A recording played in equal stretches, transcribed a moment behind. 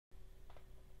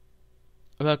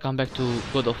Welcome back to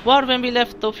God of War. When we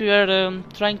left off, we were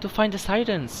trying to find the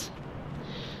sirens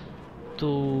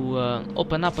to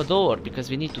open up a door,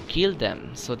 because we need to kill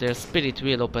them, so their spirit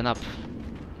will open up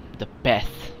the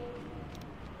path.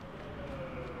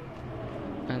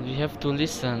 And we have to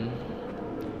listen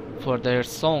for their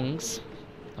songs,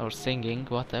 or singing,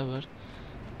 whatever.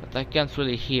 But I can't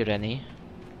really hear any.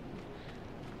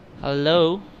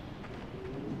 Hello?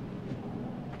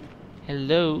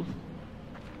 Hello?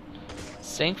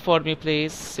 Sing for me,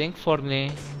 please. Sing for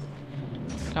me.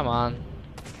 Come on.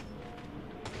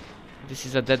 This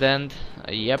is a dead end.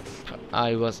 Yep,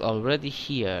 I was already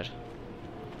here.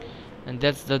 And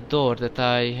that's the door that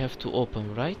I have to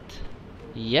open, right?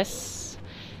 Yes.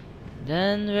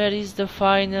 Then where is the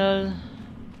final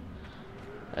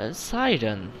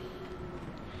siren?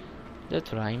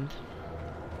 That rhymed.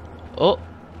 Oh,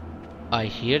 I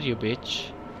hear you,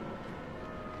 bitch.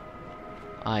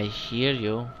 I hear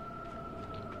you.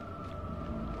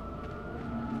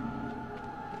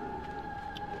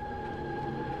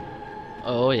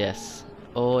 Oh yes,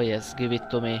 give it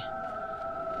to me.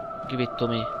 Give it to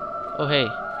me. Oh hey,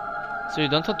 so you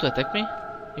don't want to attack me?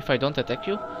 If I don't attack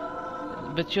you?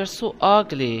 But you're so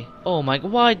ugly. Oh my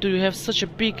god, why do you have such a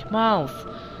big mouth?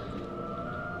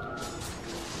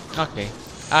 Okay,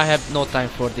 I have no time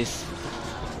for this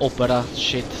opera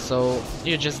shit, so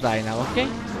you just die now, okay?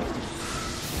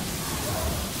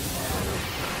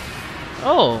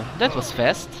 Oh, that was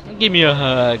fast. Give me a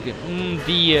hug.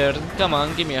 Dear, come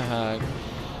on, give me a hug.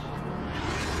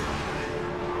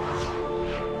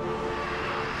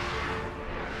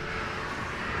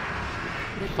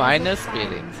 Final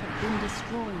spirit.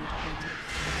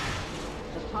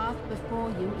 The path before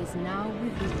you is now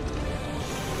revealed.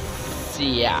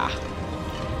 Yeah.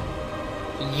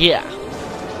 Yeah.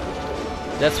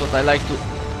 That's what I like to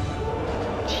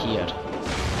hear.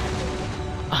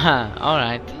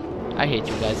 Alright. I hate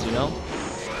you guys, you know?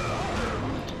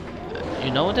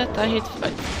 You know that? I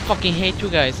fucking hate you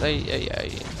guys. I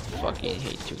fucking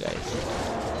hate you guys.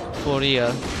 For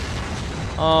real.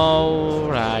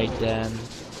 Alright then.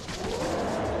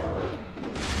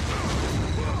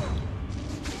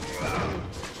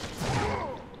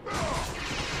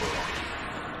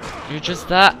 You just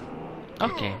that?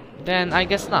 Okay. Then I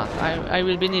guess not. I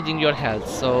will be needing your help,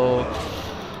 so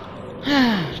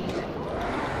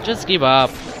just give up.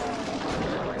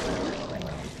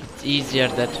 It's easier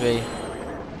that way.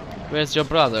 Where's your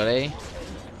brother, eh?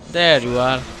 There you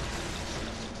are.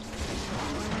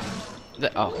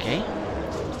 Okay.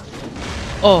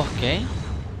 Okay.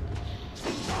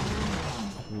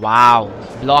 Wow.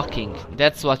 Blocking.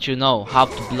 That's what you know. How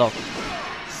to block.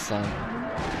 Some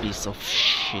piece of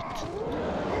shit.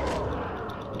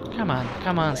 Come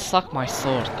on. Suck my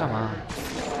sword. Come on.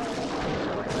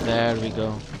 There we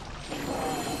go.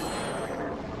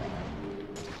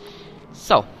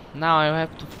 So. Now I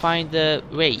have to find the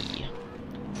way.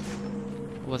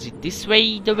 Was it this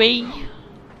way, the way?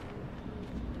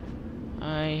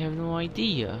 I have no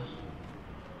idea.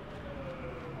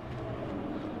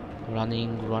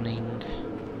 Running.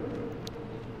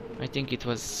 I think it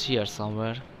was here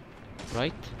somewhere,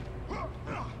 right?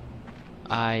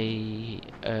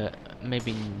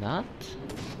 Maybe not?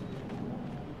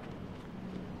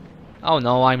 Oh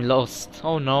no, I'm lost.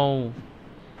 Oh no.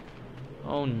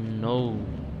 Oh no.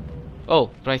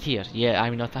 Oh, right here. Yeah,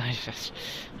 I'm not.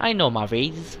 I know my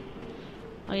ways.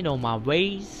 I know my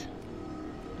ways.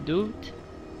 Dude.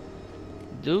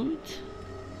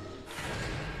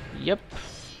 Yep.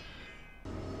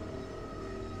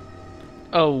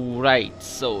 Alright,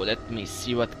 so let me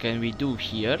see what can we do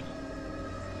here.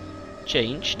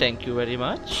 Change, thank you very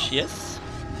much. Yes.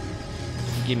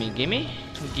 Gimme.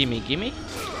 Give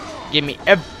me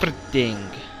everything.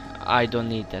 I don't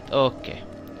need that. Okay.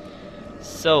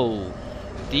 So,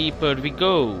 deeper we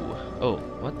go. Oh,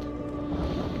 what?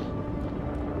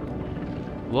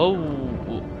 Whoa.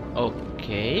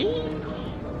 Okay.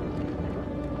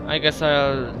 I guess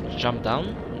I'll jump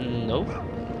down. No.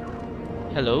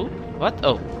 Hello? What?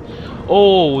 Oh.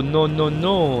 Oh, no,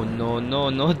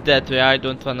 not that way. I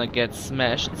don't wanna get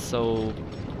smashed, so...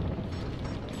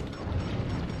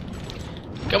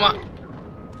 Come on.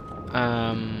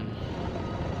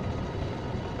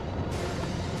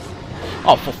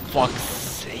 Oh, for fuck's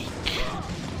sake.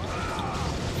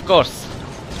 Of course.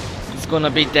 It's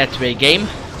gonna be that way, game.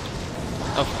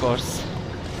 Of course.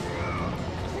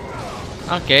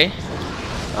 Okay.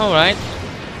 Alright.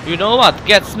 You know what?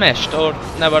 Get smashed, or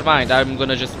never mind. I'm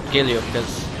gonna just kill you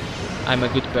because I'm a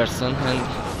good person and...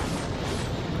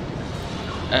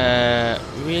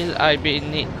 will I be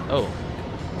need... Oh.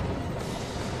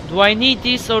 Do I need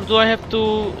this or do I have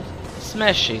to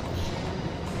smash it?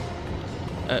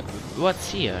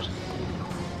 What's here?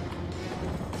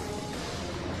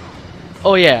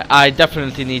 Oh yeah, I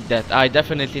definitely need that. I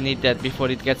definitely need that before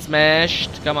it gets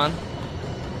smashed. Come on.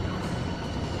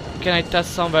 Can I touch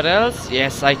somewhere else?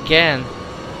 Yes, I can.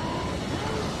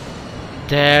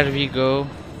 There we go.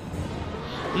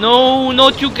 No,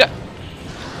 not you guys.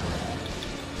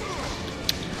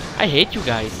 I hate you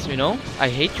guys, you know? I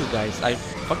hate you guys. I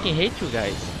fucking hate you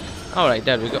guys. Alright,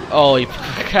 there we go. Oh, of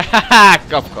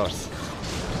course.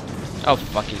 Of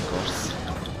fucking course.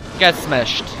 Get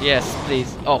smashed. Yes,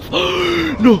 please. Oh.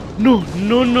 No, no,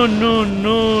 no, no, no,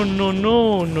 no, no, no,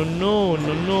 no, no, no,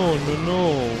 no, no,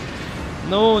 no.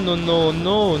 No, no, no,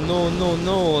 no, no, no,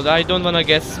 no. I don't wanna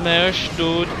get smashed,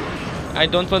 dude. I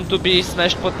don't want to be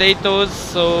smashed potatoes,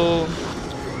 so...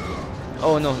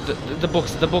 Oh no, the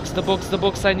box, the box, the box, the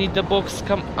box. I need the box.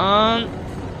 Come on.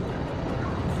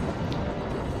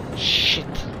 Shit.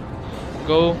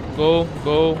 Go, go,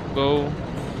 go, go.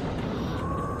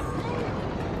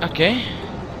 Okay.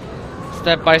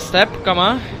 Step by step, come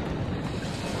on.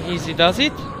 Easy does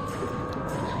it.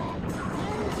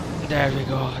 There we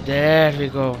go, there we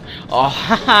go. Oh,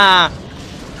 haha.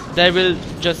 They will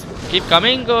just keep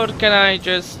coming, or can I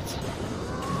just...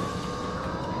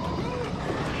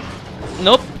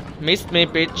 Nope, missed me,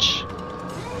 bitch.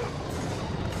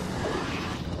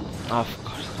 Of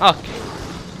course, okay.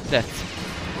 That's it.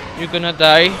 You're gonna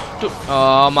die too.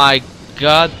 Oh my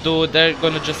god, dude, they're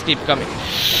gonna just keep coming.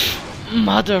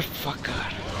 Motherfucker.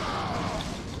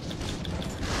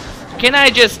 Can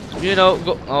I just, you know,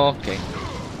 go... Oh, okay.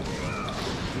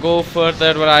 Go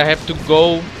further where I have to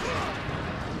go.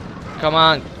 Come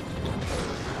on.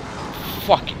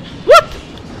 Fuck it. What?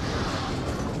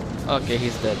 Okay,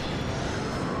 he's dead.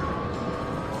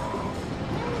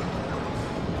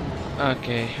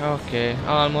 Okay, okay,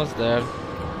 almost there.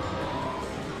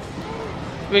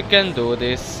 We can do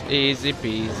this, easy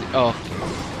peasy. Okay,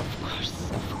 of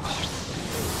course, of course.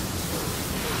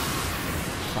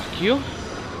 Fuck you.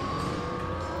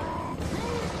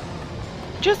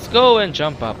 Just go and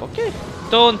jump up, okay?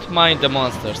 Don't mind the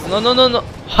monsters. No, no, no, no.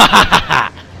 Ha ha ha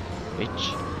ha!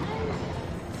 Bitch.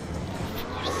 Of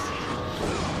course.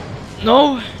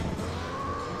 No!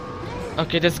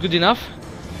 Okay, that's good enough.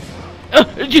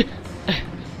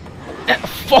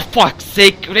 For fuck's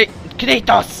sake,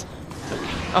 Kratos!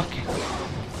 Okay, okay.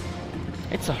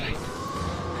 It's alright.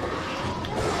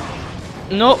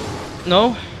 No,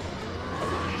 no.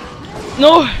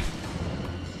 No!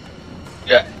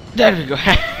 There we go.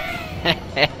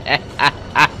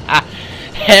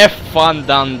 Have fun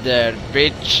down there,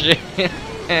 bitch.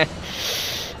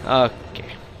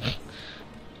 Okay.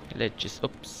 Let's just...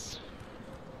 Oops.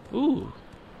 Ooh.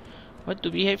 What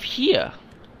do we have here?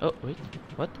 Oh, wait.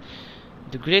 What?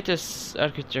 The greatest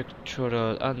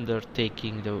architectural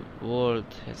undertaking the world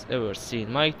has ever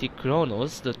seen. Mighty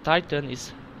Kronos, the Titan,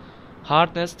 is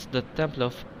harnessed the Temple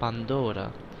of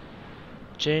Pandora.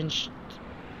 Chained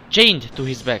to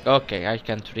his back. Okay, I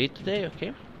can't read today,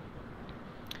 okay.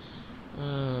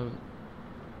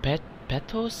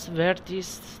 Petos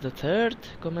Verdis the Third,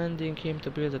 commanding him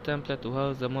to build a temple to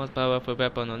house the most powerful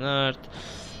weapon on earth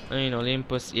in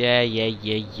Olympus. Yeah.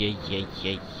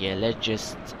 Let's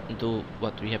just do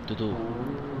what we have to do.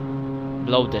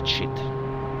 Blow that shit.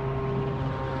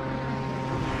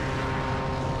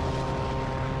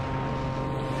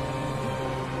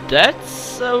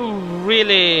 That's a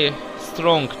really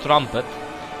strong trumpet.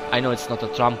 I know it's not a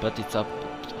trumpet, it's a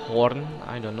horn.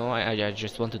 I don't know. I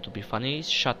just wanted to be funny.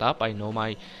 Shut up. I know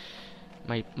my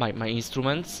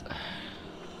instruments.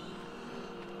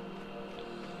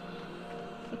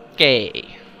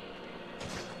 Okay.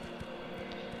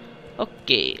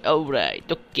 Okay. Alright.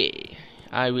 Okay.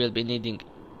 I will be needing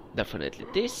definitely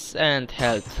this and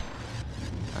health.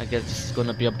 I guess this is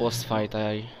gonna be a boss fight.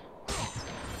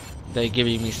 They're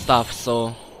giving me stuff,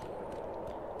 so...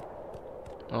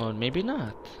 Or maybe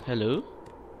not. Hello?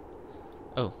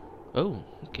 Oh. Oh,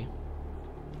 okay.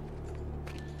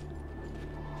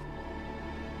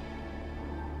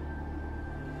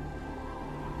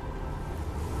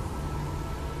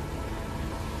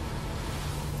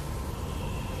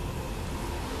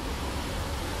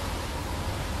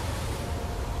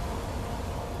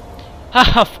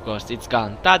 Ha, of course, it's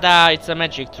gone. Tada! It's a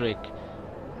magic trick.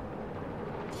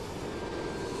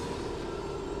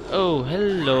 Oh,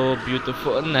 hello,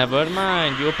 beautiful. Never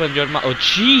mind. You opened your mouth. Oh,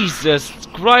 Jesus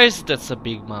Christ, that's a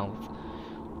big mouth.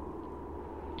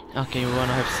 Okay, we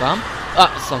wanna have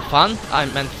some fun. I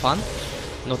meant fun,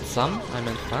 not some. I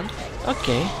meant fun.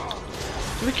 Okay,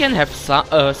 we can have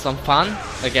some fun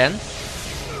again.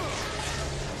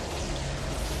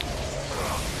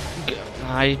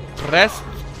 I pressed.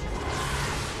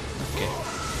 Okay.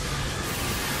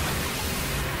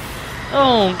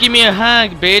 Oh, give me a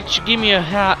hug, bitch. Give me a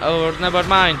hug. Or never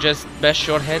mind, just bash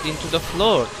your head into the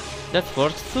floor. That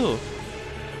works too.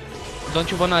 Don't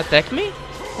you wanna attack me?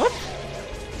 What?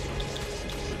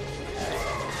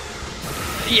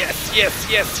 Yes, yes,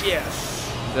 yes,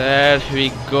 yes. There we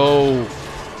go,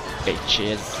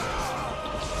 bitches.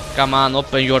 Come on,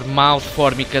 open your mouth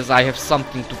for me, cause I have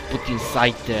something to put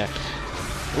inside there.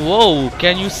 Whoa,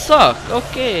 can you suck?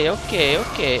 Okay, okay,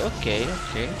 okay, okay,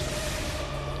 okay.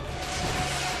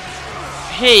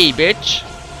 Hey, bitch.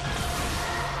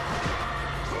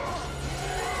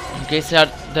 Okay, so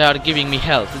they are giving me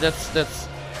health. That's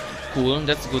cool.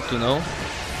 That's good to know.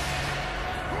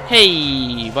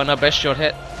 Hey, wanna bash your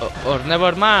head? Or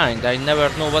never mind. I never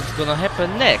know what's gonna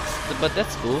happen next. But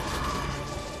that's cool.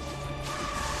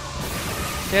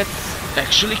 That's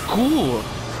actually cool.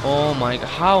 Oh my god,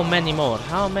 how many more?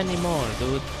 How many more,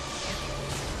 dude?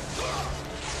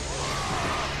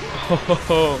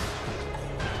 Ho.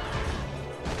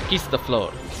 Kiss the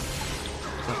floor.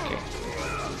 Okay.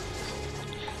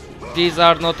 These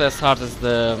are not as hard as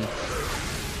the...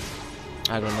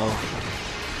 I don't know.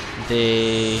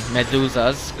 The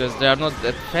Medusas, because they are not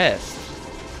that fast.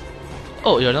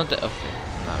 Oh, you're not that... Okay,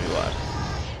 now you are.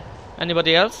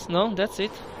 Anybody else? No, that's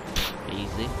it.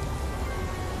 Easy.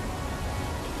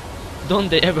 Don't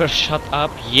they ever shut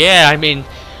up? Yeah, I mean,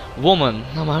 woman,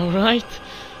 am I right?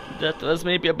 That was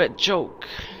maybe a bad joke.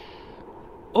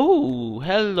 Oh,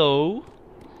 hello.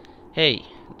 Hey,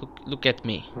 look at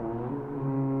me.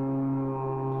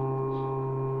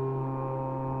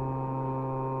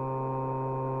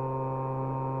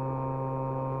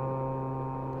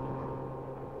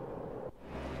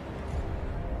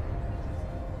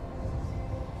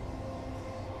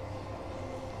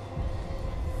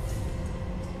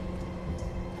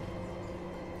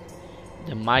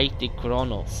 The mighty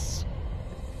Kronos.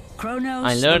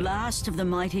 Kronos, the last of the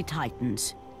mighty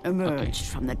titans, emerged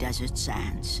from the desert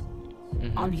sands.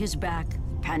 On his back,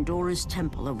 Pandora's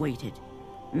temple awaited,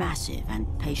 massive and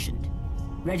patient,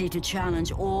 ready to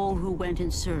challenge all who went in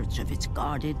search of its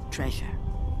guarded treasure.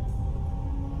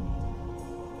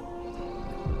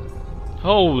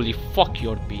 Holy fuck,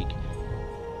 you're big.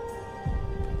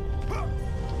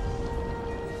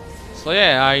 So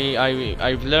yeah,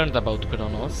 I've learned about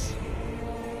Kronos.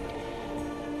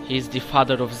 He's the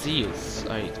father of Zeus,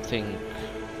 I think.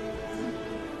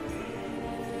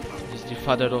 He's the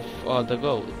father of all the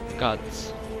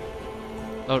gods.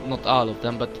 Or not all of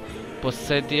them, but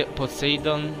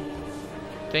Poseidon,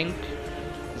 think.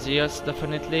 Zeus,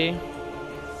 definitely.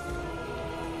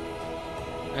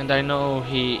 And I know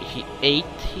he ate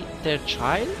their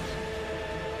child?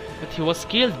 But he was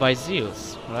killed by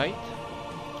Zeus, right?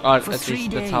 Or For at 3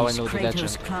 least days, that's how I know the Kratos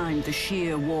legend. climbed the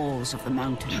sheer walls of the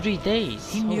mountain. 3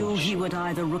 days? He knew Oh, he would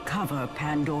either recover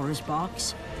Pandora's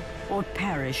box or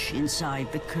perish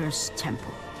inside the cursed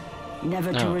temple,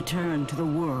 never to return to the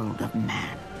world of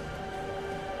man.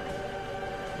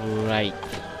 Right.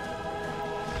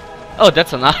 Oh,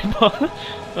 that's an eyeball.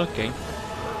 Okay.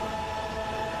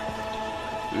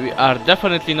 We are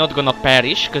definitely not gonna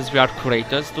perish because we are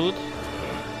Kratos, dude.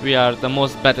 We are the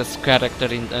most baddest character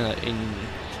in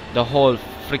the whole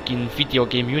freaking video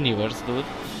game universe, dude.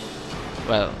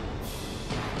 Well,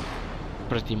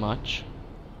 pretty much.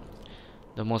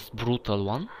 The most brutal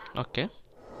one. Okay.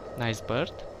 Nice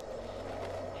bird.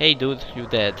 Hey dude, you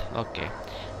dead. Okay.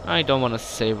 I don't wanna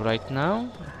save right now.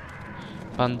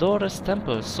 Pandora's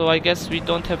temple. So I guess we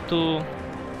don't have to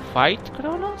fight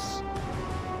Kronos?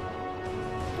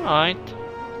 Alright.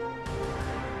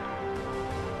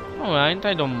 Alright,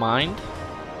 I don't mind.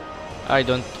 I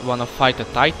don't wanna fight a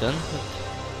titan, but...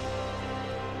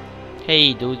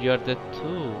 Hey dude, you're dead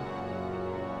too.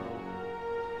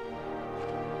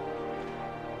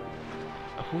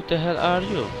 Who the hell are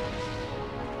you?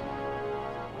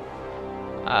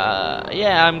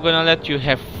 Yeah, I'm gonna let you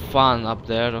have fun up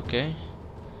there, okay?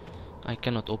 I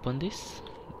cannot open this.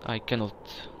 I cannot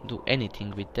do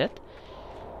anything with that.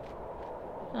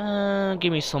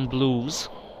 Give me some blues.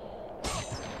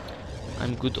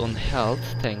 I'm good on health,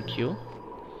 thank you.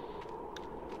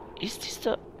 Is this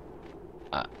the...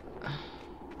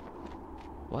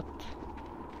 what?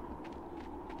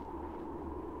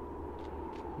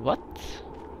 What?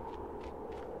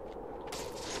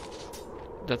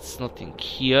 That's nothing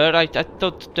here. I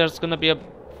thought there's gonna be a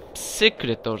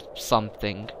secret or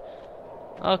something.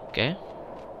 Okay.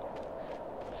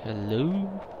 Hello?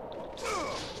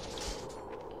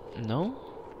 No?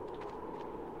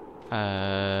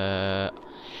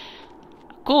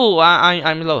 Cool.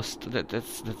 I'm lost.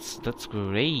 That's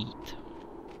great.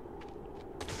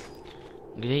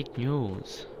 Great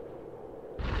news.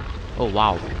 Oh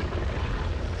wow.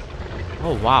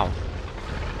 Oh wow.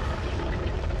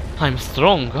 I'm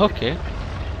strong, okay.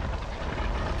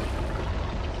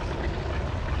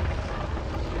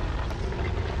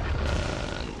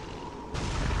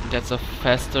 That's a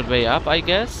faster way up, I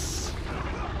guess.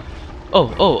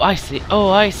 Oh, I see. Oh,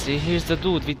 I see. Here's the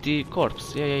dude with the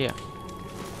corpse. Yeah.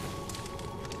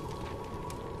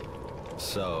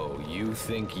 So, you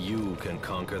think you can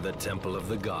conquer the Temple of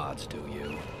the Gods, do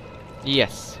you?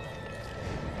 Yes.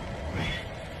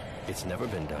 It's never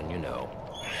been done, you know.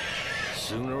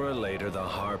 Sooner or later, the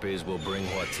Harpies will bring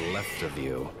what's left of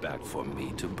you back for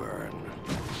me to burn.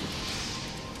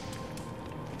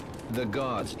 The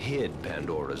gods hid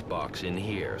Pandora's box in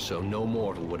here, so no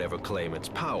mortal would ever claim its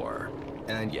power.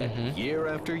 And yet, year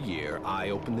after year,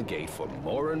 I open the gate for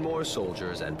more and more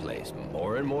soldiers and place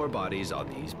more and more bodies on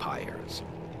these pyres.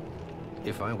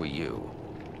 If I were you,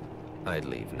 I'd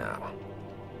leave now.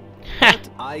 But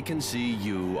I can see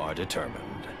you are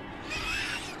determined.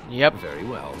 Yep. Very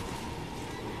well.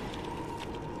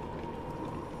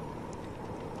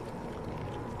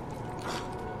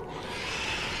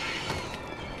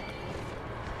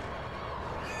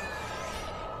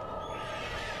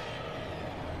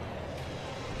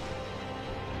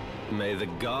 May the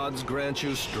gods grant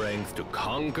you strength to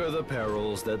conquer the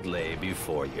perils that lay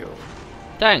before you.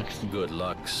 Thanks. Good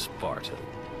luck, Spartan.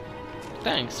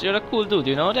 Thanks. You're a cool dude,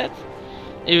 you know that?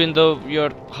 Even though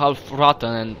you're half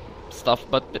rotten and stuff,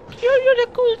 but you're a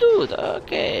cool dude.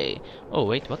 Okay. Oh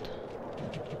wait, what?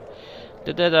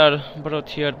 The dead are brought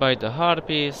here by the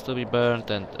Harpies to be burned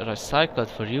and recycled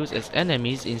for use as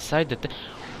enemies inside the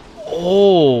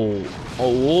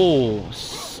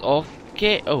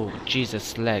okay. Oh,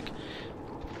 Jesus, lag.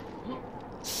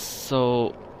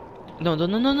 So, no,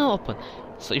 open.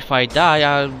 So if I die,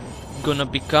 I'm gonna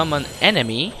become an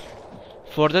enemy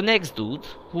for the next dude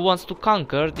who wants to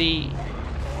conquer the...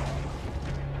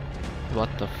 What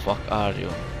the fuck are you?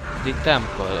 The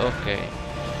temple, okay.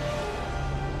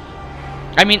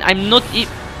 I mean, I'm not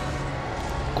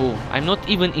cool. I'm not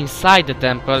even inside the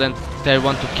temple and they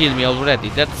want to kill me already.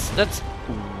 That's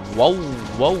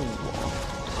whoa.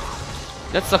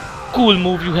 That's a cool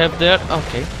move you have there.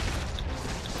 Okay.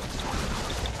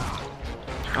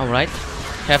 Alright.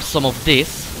 Have some of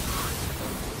this.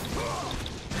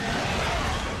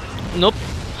 Nope.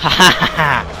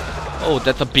 Oh,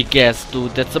 that's a big ass,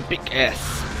 dude. That's a big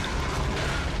ass.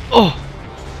 Oh.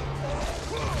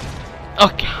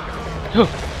 Okay.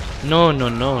 No.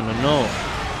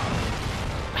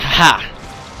 Ha.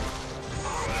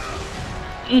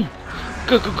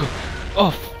 Go.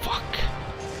 Oh, fuck.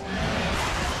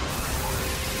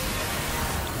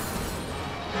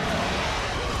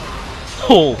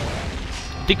 Oh.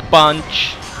 Dick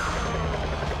punch.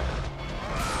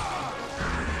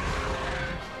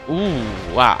 Ooh,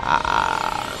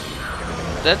 wow.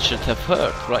 That should have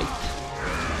hurt, right?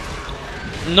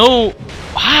 No.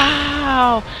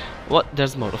 Wow. What?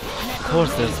 There's more. Of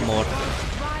course there's more.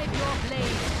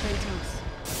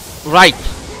 Right.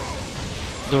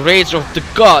 The rage of the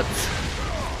gods.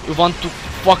 You want to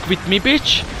fuck with me,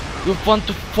 bitch? You want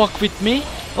to fuck with me?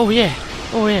 Oh yeah.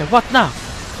 What now?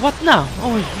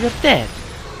 Oh, you're dead.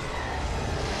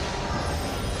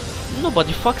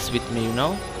 Nobody fucks with me, you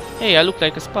know? Hey, I look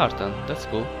like a Spartan. That's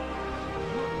cool.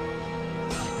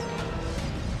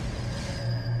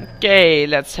 Okay,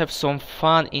 let's have some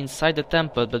fun inside the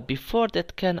temple. But before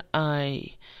that, can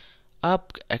I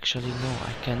actually, no,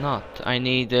 I cannot. I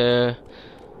need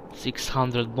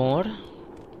 600 more.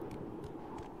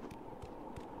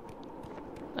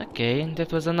 Okay,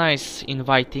 that was a nice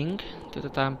inviting to the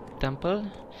temple.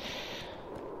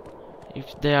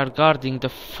 If they are guarding the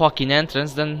fucking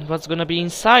entrance, then what's gonna be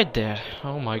inside there?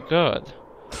 Oh my god.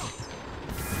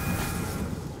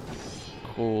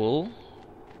 Cool.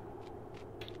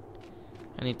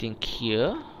 Anything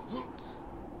here?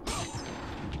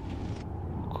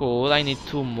 Cool, I need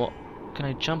 2 more. Can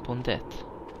I jump on that?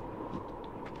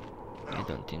 I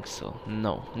don't think so.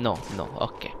 No.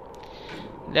 Okay.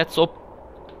 Let's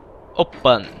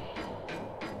open.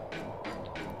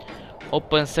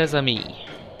 Open sesame.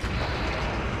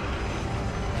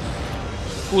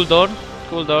 Cool door.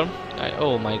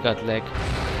 Oh my god, lag.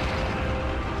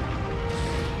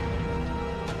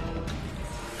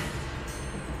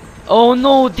 Oh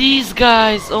no, these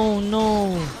guys! Oh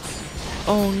no,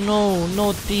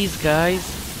 not these guys.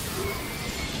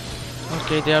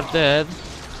 Okay, they are dead.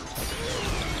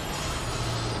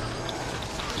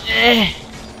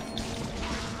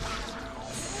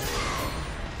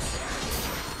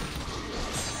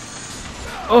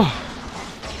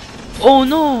 Oh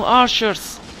no,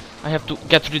 archers! I have to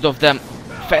get rid of them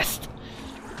fast.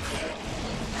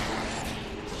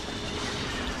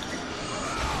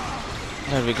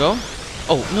 There we go.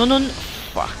 Oh, no, no, no.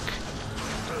 Fuck.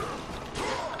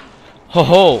 Ho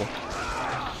ho.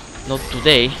 Not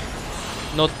today.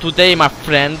 Not today, my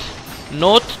friend.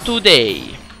 Not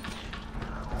today.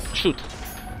 Shoot.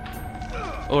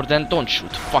 Or then don't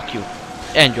shoot. Fuck you.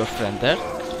 And your friend there.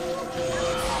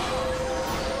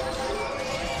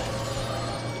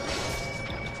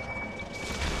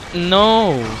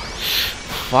 No.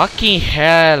 Fucking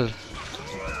hell.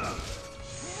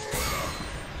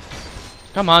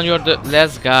 Come on, you're the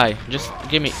last guy. Just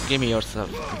give me yourself.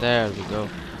 There we go.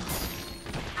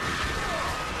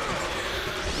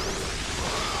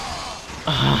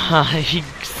 He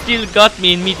still got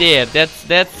me in midair.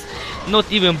 That's not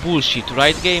even bullshit,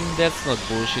 right, game? That's not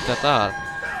bullshit at all.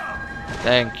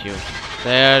 Thank you.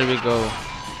 There we go.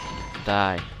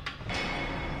 Die.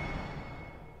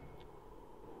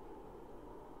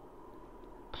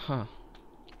 Huh.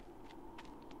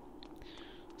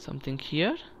 Something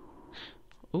here?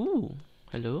 Ooh,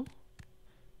 hello.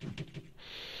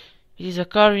 It is a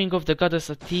carving of the goddess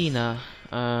Athena.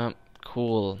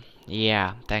 Cool.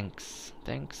 Yeah, thanks.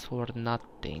 Thanks for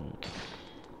nothing.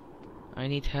 I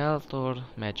need health or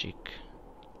magic.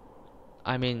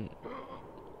 I mean,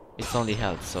 it's only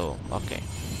health, so okay.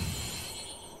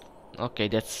 Okay,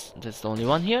 that's the only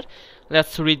one here.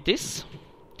 Let's read this.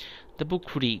 The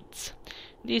book reads: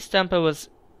 this temple was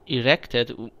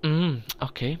erected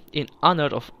okay, in honor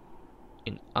of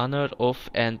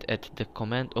and at the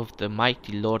command of the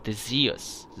mighty Lord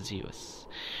Zeus.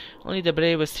 Only the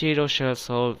bravest hero shall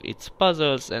solve its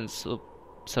puzzles and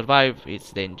survive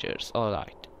its dangers.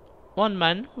 Alright. One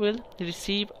man will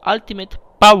receive ultimate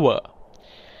power.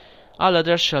 All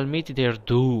others shall meet their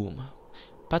doom.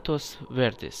 Pathos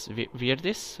Verdis.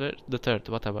 The third,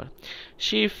 whatever.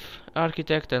 Chief,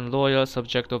 architect and loyal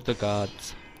subject of the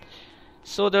gods.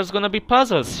 So there's gonna be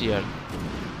puzzles here.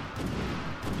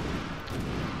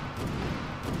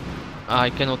 I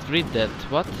cannot read that.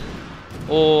 What?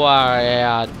 Oh,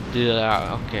 yeah.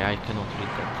 Okay, I cannot read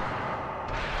that.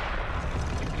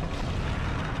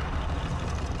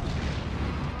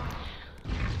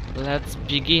 Let's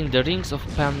begin the Rings of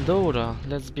Pandora.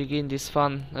 Let's begin this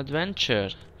fun adventure.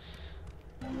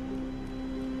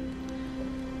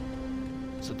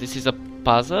 So this is a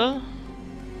puzzle?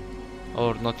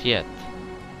 Or not yet?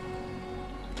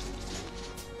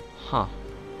 Huh.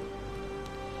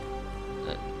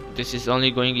 This is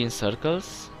only going in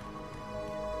circles?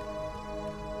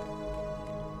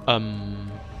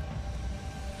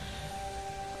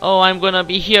 Oh, I'm gonna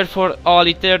be here for all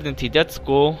eternity. That's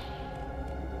cool.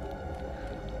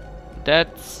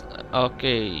 That's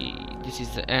okay. This is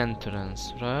the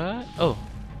entrance, right? Oh,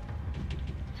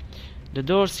 the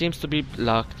door seems to be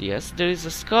locked. Yes, there is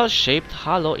a skull-shaped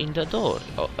hollow in the door.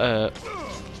 Oh,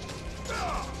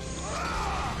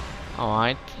 all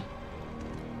right.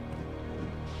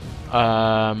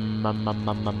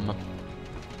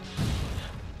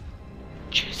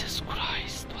 Jesus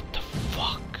Christ! What the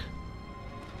fuck?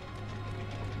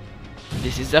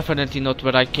 This is definitely not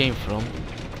where I came from.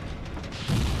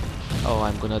 Oh,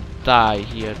 I'm gonna die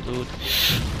here, dude.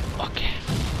 Okay.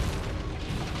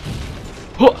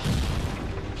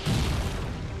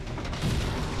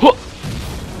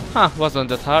 Huh, wasn't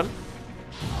that hard?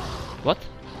 What?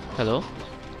 Hello?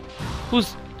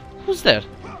 Who's there?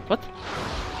 What?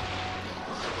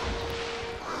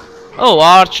 Oh,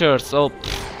 archers! Oh,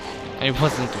 I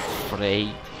wasn't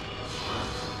afraid.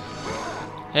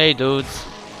 Hey, dudes.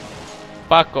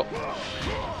 Paco.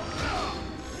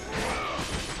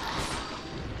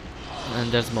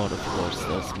 And there's more, of course,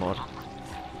 there's more.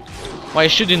 Why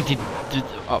shouldn't it...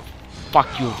 oh,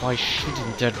 fuck you, why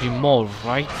shouldn't there be more,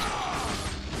 right?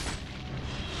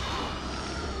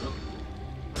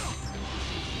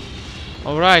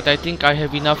 Alright, I think I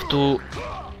have enough to...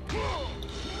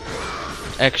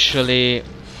 actually...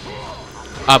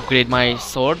 upgrade my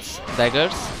swords,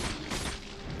 daggers.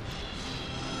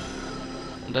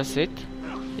 That's it?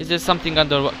 Is there something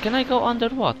underwater? Can I go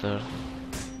underwater?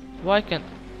 Why can't...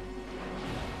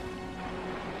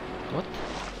 What?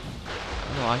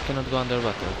 No, I cannot go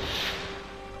underwater.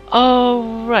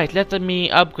 Alright, let me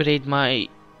upgrade my...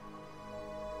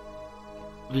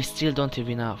 We still don't have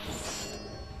enough.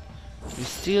 We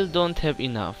still don't have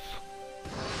enough.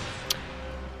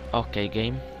 Okay,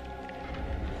 game.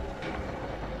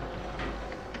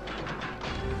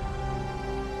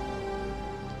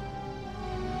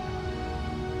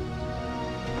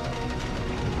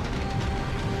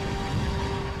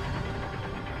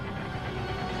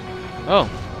 Oh.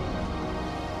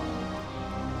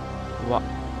 What?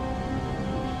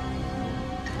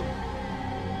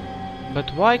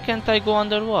 But why can't I go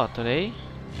underwater, eh?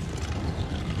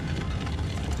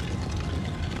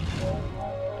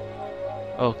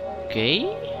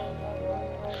 Okay.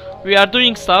 We are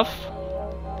doing stuff.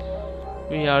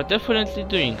 We are definitely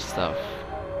doing stuff.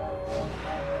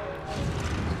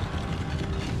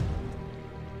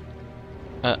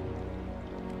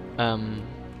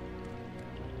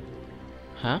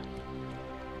 Huh?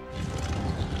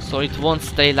 So it won't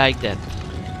stay like that.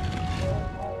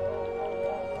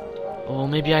 Oh,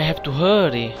 maybe I have to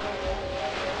hurry.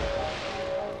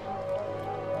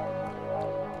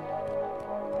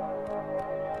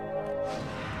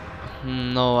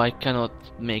 No, I cannot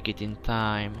make it in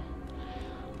time.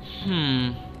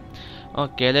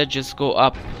 Okay, let's just go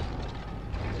up.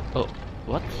 Oh,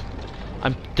 what?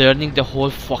 I'm turning the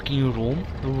whole fucking room?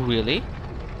 Really?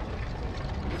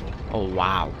 Oh,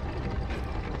 wow.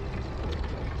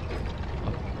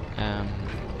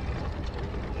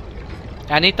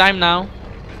 Anytime now?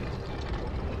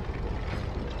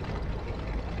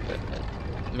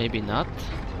 Maybe not.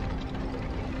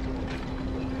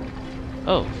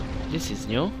 Oh, this is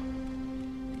new.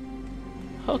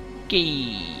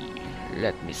 Okay,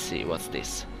 let me see, what's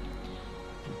this?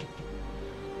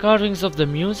 Carvings of the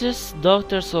Muses,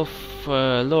 daughters of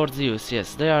Lord Zeus.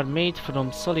 Yes, they are made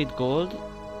from solid gold.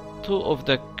 2 of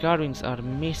the carvings are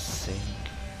missing.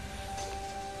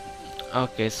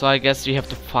 Okay, so I guess we have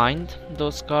to find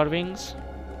those carvings.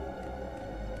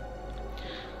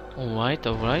 Alright,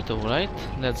 alright, alright.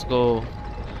 Let's go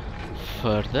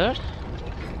further.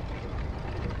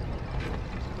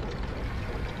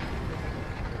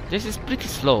 This is pretty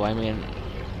slow, I mean.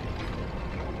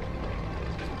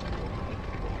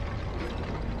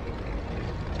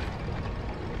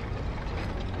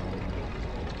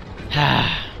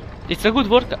 It's a good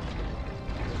workout.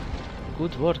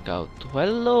 Good workout.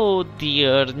 Hello,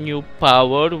 dear new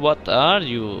power. What are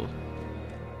you?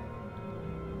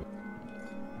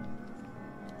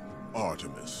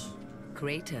 Artemis.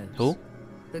 Kratos. Who?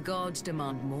 The gods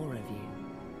demand more of you.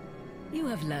 You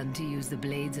have learned to use the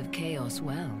blades of chaos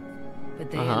well, but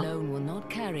they alone will not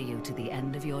carry you to the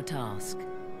end of your task.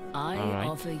 I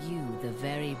offer you the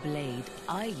very blade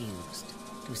I used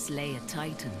to slay a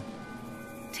titan.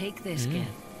 Take this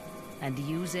gift and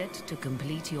use it to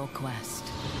complete your quest.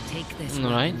 Take this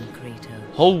weapon,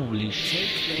 Kratos. Holy shit.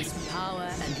 Take this power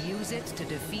and use it to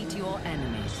defeat your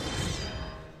enemies.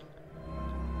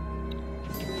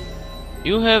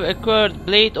 You have acquired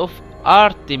Blade of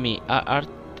Artemis.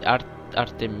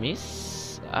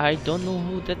 Artemis? I don't know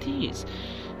who that is.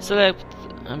 Select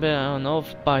on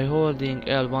off by holding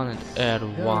L1 and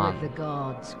R1. Go with the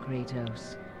gods,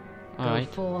 Kratos. Go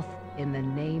forth in the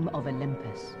name of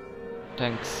Olympus.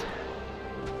 Thanks.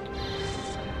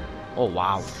 Oh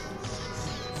wow.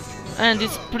 And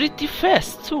it's pretty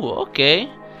fast too, okay.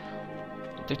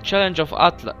 The challenge of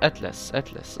Atlas,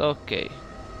 okay.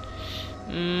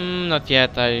 Not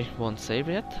yet, I won't save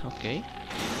yet, okay.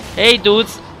 Hey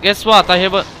dudes, guess what? I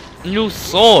have a new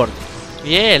sword.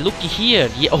 Yeah, looky here.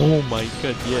 Yeah, oh my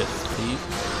god, yes, please.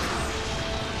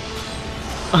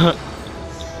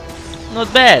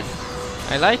 Not bad.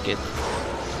 I like it.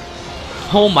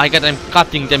 Oh my god, I'm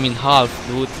cutting them in half,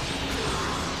 dude.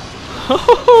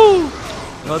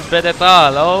 Not bad at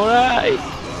all, alright.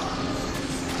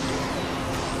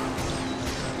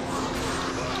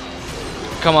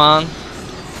 Come on.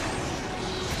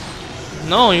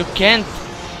 No, you can't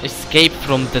escape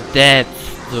from the death,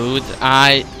 dude.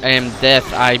 I am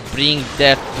death. I bring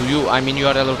death to you. I mean, you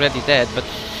are already dead, but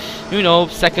you know,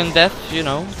 second death, you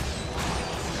know.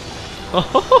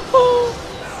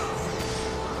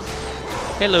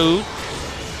 Hello.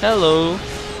 Hello.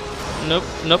 Nope,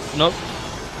 nope, nope.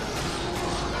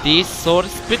 This sword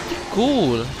is pretty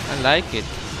cool. I like it.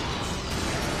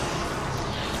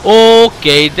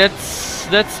 Okay, that's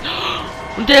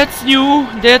new.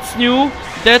 That's new.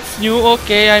 That's new.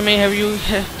 Okay, I may have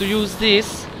to use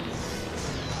this.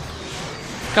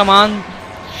 Come on.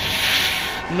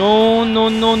 No, no,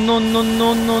 no, no, no,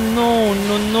 no, no, no, no,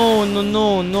 no, no,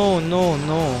 no, no, no,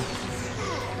 no.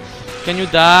 Can you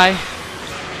die?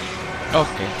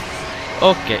 Okay.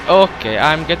 Okay, okay.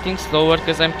 I'm getting slower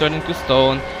because I'm turning to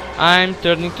stone. I'm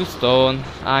turning to stone.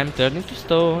 I'm turning to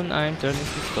stone. I'm turning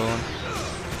to stone.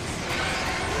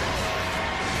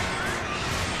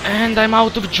 And I'm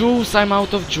out of juice. I'm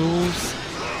out of juice.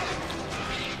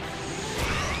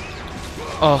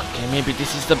 Okay, maybe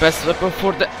this is the best weapon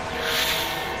for the...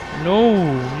 No,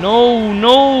 no,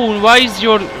 no. Why is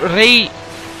your ray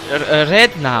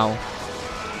red now?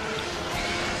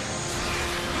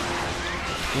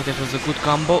 Okay, that was a good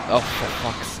combo. Oh, for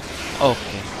fuck's...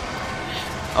 Okay.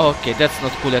 Okay, that's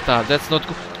not cool at all. That's not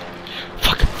cool.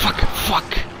 Fuck, fuck,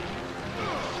 fuck.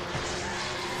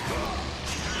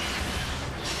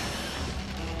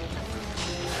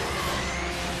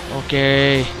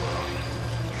 Okay.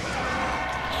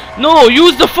 No,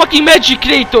 use the fucking magic,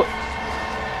 Kratos!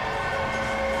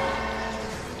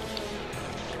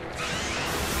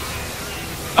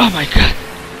 Oh my god.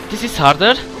 This is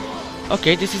harder.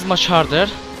 Okay, this is much harder.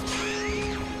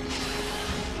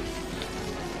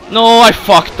 No, I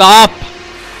fucked up!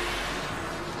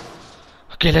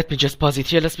 Okay, let me just pause it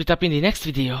here. Let's meet up in the next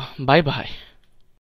video. Bye bye.